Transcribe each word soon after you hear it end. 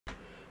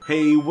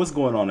Hey, what's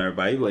going on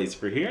everybody?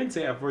 Blazer here, and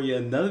today I have for you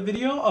another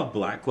video of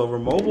Black Clover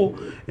Mobile.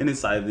 And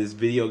inside of this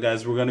video,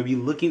 guys, we're going to be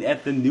looking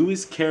at the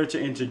newest character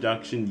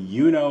introduction,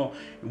 Yuno,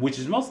 which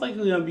is most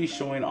likely going to be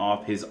showing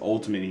off his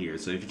ultimate here.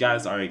 So if you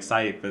guys are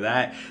excited for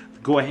that,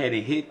 go ahead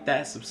and hit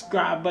that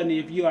subscribe button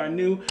if you are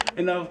new,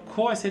 and of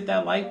course hit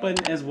that like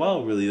button as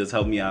well. It really does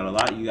help me out a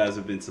lot. You guys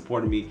have been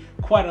supporting me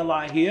quite a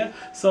lot here,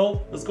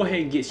 so let's go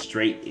ahead and get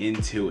straight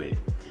into it.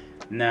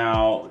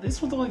 Now,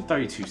 this one's only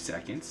 32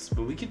 seconds,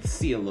 but we get to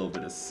see a little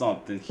bit of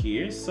something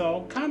here,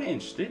 so kind of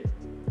interested.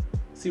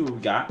 See what we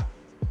got.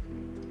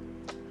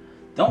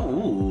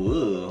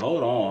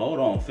 Hold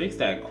on, fix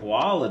that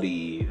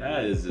quality.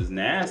 That is just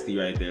nasty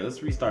right there.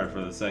 Let's restart for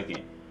a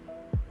second.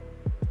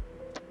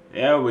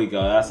 There we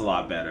go, that's a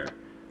lot better.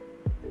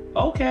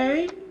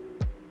 Okay.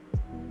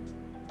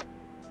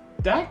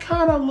 That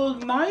kind of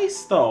looked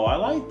nice though, I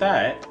like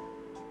that.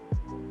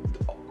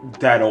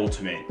 That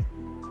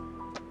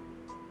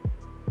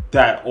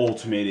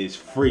ultimate is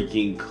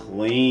freaking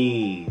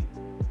clean.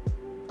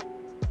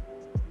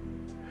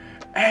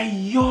 Hey,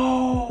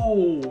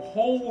 yo,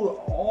 hold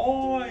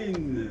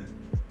on.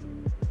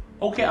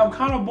 Okay, I'm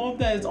kind of bummed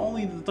that it's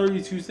only the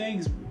 32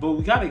 things, but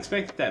we gotta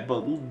expect that.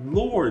 But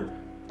Lord,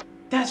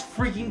 that's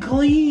freaking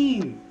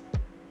clean.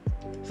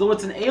 So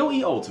it's an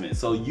AoE ultimate.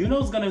 So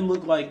Yuno's gonna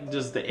look like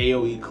just the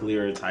AoE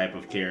clear type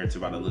of character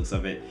by the looks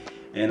of it.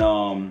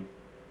 And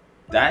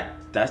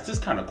that's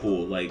just kind of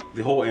cool. Like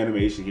the whole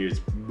animation here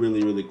is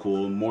really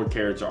cool. More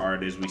character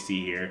art as we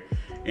see here,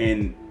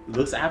 and it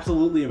looks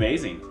absolutely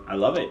amazing. I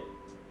love it.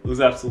 It looks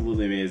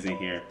absolutely amazing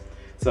here.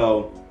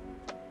 So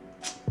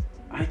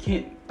I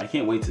can't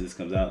wait till this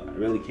comes out. I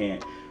really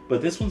can't.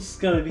 But this one's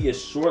gonna be a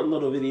short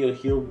little video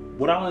here.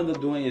 What I'll end up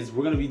doing is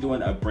we're gonna be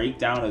doing a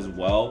breakdown as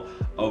well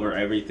over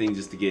everything,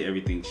 just to get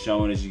everything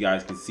shown. As you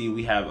guys can see,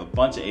 we have a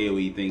bunch of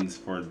AoE things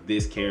for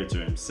this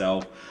character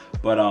himself.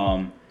 But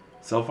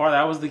so far,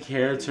 that was the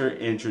character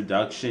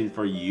introduction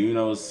for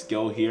Yuno's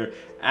skill here.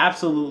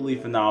 Absolutely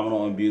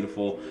phenomenal and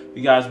beautiful. If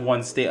you guys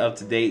want to stay up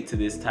to date to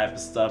this type of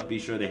stuff, be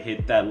sure to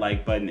hit that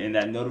like button and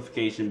that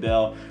notification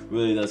bell.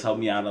 Really does help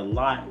me out a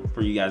lot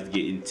for you guys to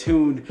get in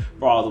tuned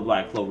for all the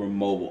Black Clover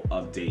mobile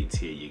updates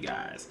here, you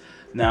guys.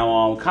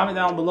 Now, comment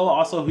down below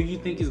also who you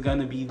think is going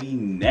to be the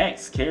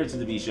next character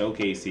to be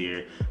showcased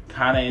here.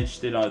 Kind of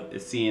interested on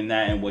seeing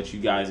that and what you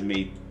guys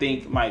may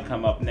think might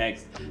come up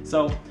next.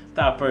 So,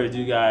 without further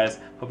ado, guys,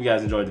 hope you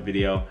guys enjoyed the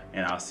video,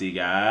 and I'll see you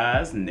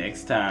guys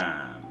next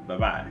time.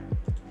 Bye-bye.